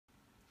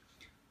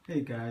Hey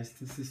guys,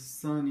 this is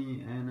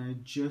Sunny and I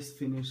just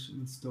finished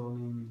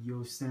installing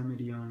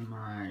Yosemite on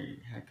my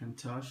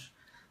Hackintosh.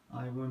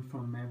 I went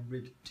from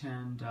Maverick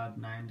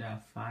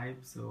 10.9.5,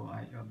 so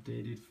I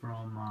updated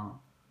from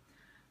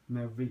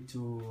Maverick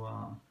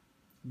to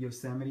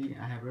Yosemite.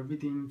 I have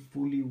everything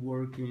fully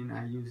working.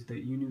 I use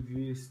the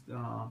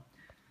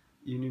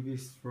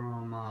Univis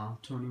from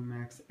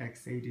Tonymax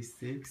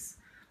X86.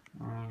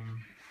 Let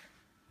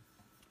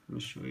me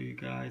show you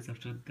guys.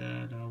 After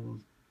that, I will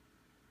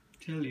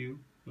tell you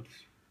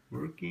what's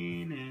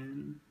working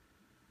and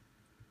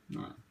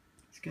not.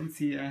 As you can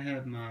see, I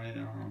have my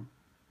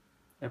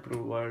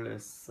Apple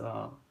wireless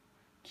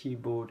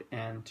keyboard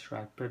and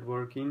trackpad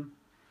working.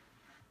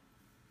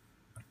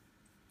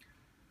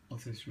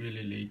 Also, it's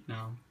really late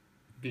now.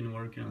 Been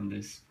working on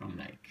this from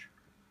like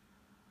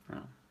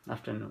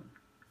afternoon.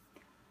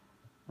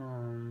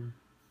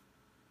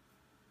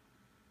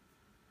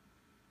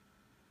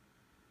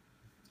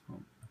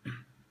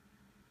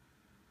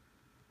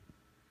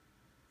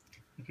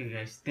 Okay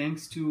guys,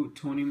 thanks to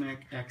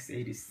Tonymac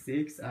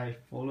X86, I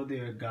followed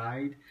their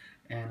guide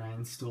and I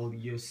installed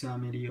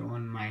Yosemite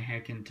on my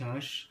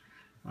Hackintosh.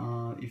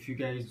 If you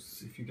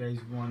guys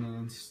want to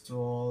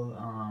install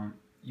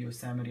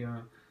Yosemite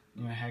on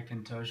your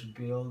Hackintosh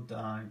build,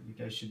 you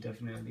guys should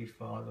definitely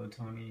follow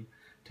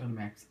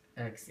Tonymac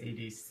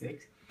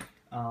X86.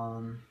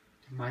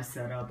 My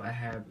setup, I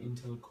have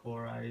Intel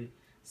Core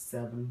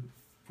i7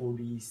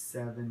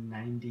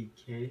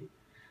 4790K.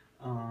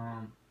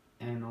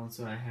 And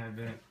also I have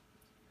a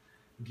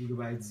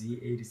Gigabyte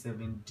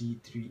Z87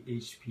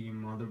 D3HP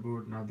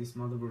Motherboard. Now this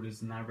motherboard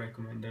is not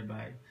recommended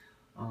by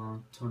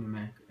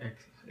Tonymac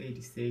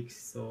X86,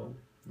 so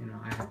you know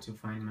I have to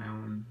find my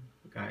own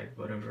guide,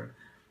 whatever.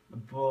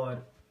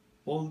 But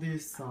all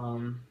this,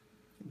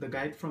 the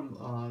guide from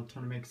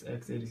Tonymac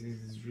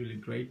X86 is really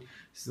great.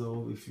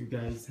 So if you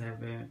guys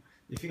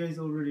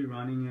already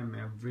running a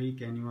Maverick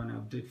and you want to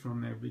update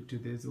from Maverick to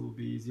this, it will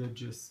be easier.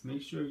 Just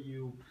make sure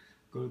you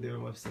go to their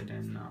website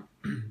and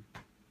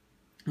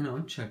you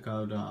know, check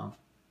out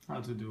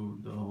how to do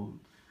the whole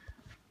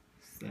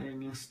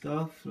setting and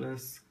stuff.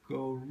 Let's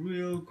go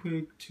real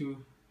quick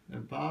to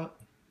about,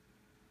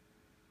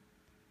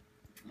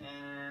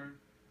 and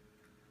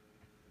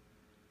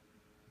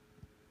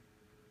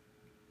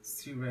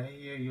see right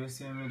here,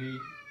 Yosemite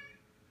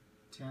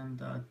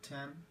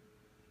 10.10,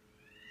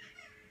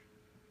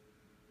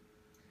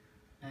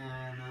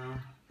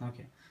 and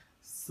okay,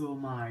 so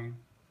my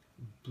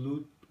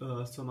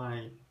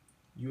my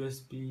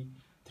USB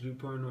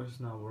 3.0 is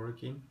now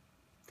working.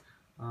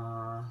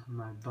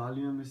 My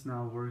volume is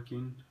now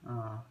working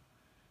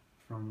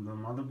from the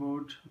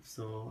motherboard,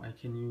 so I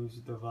can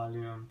use the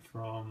volume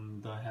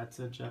from the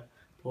headset jack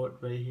port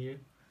right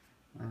here.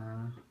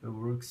 It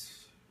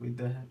works with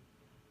the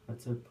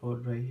headset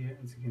port right here,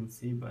 as you can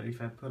see, but if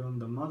I put on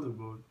the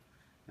motherboard,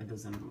 it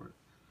doesn't work.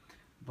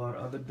 But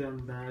other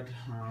than that,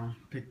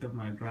 picked up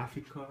my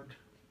graphic card.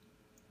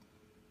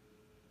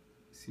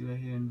 See right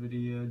here,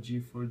 NVIDIA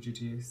G4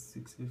 GTX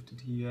 650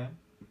 Ti.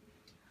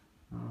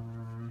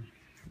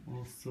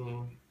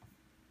 Also,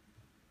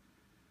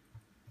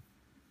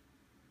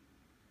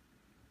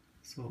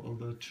 so all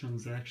the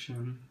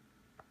transaction,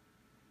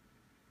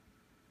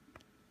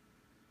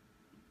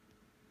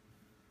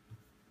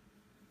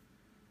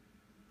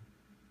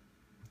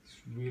 it's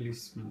really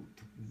smooth,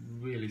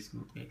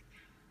 guys.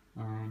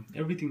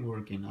 Everything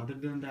working. Other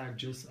than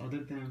that,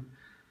 other than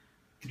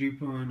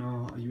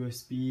 3.0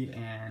 USB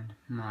and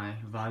my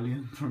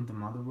volume from the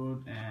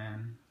motherboard,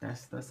 and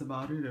that's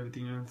about it.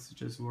 Everything else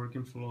just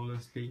working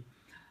flawlessly.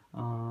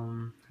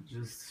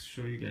 Just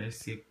show you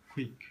guys a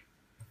quick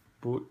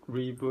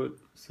reboot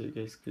so you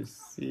guys can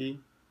see.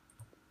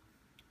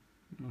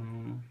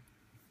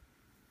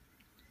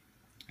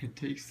 It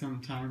takes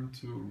some time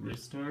to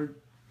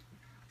restart,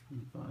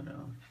 but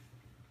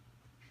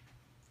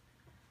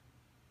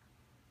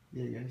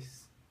yeah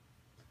guys,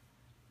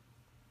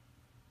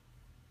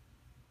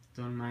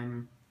 don't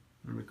mind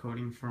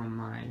recording from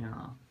my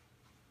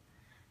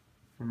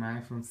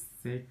iPhone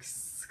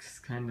 6. It's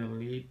kind of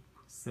late.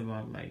 It's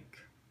about like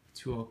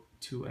 2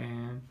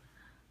 a.m.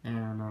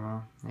 and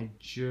I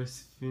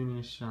just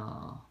finished you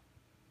know,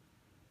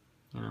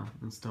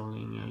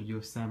 installing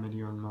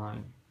Yosemite on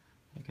my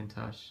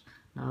Hackintosh.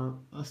 Now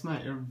that's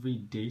my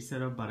everyday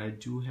setup, but I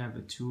do have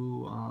a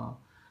two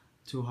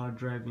hard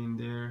drive in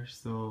there,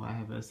 so I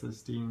have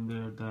SSD in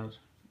there, that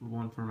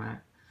one for my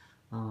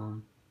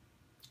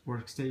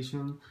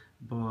workstation,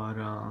 but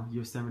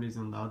Yosemite is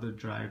on the other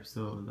drive,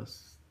 so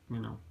that's, you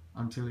know,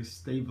 until it's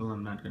stable,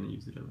 I'm not gonna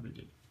use it every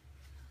day.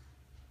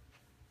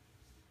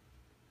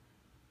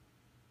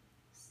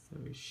 So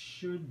it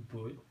should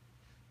boot.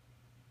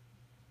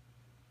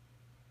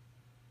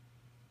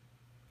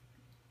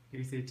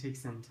 Like I say, it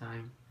takes some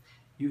time.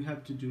 You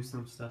have to do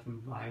some stuff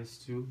in BIOS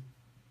too.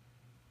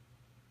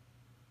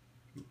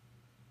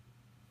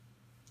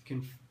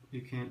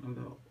 You can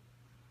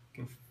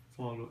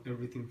follow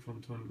everything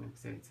from Tonymac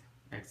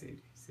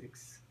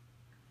X86.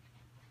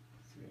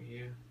 So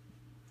here,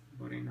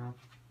 booting up.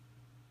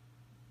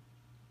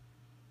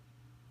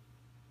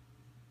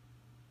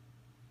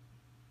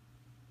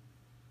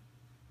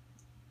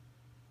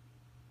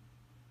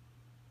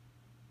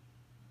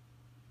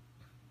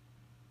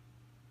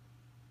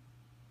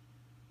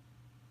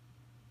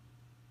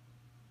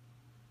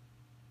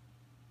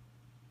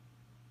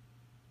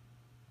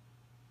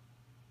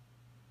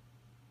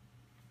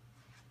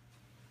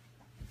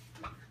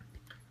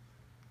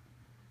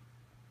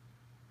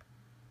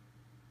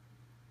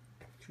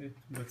 Okay,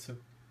 that's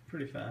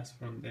pretty fast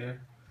from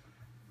there.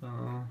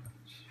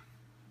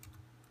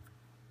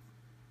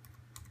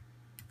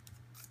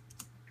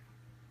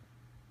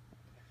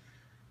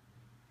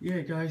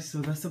 Yeah guys, so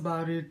that's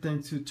about it.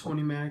 Thanks to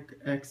Tony Mac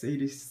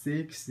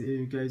X86. If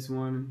you guys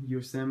want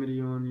Yosemite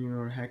on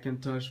your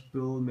Hackintosh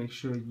build, make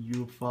sure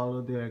you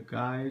follow their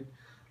guide.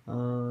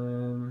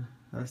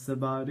 That's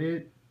about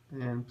it,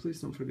 and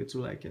please don't forget to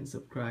like and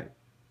subscribe.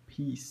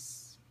 Peace.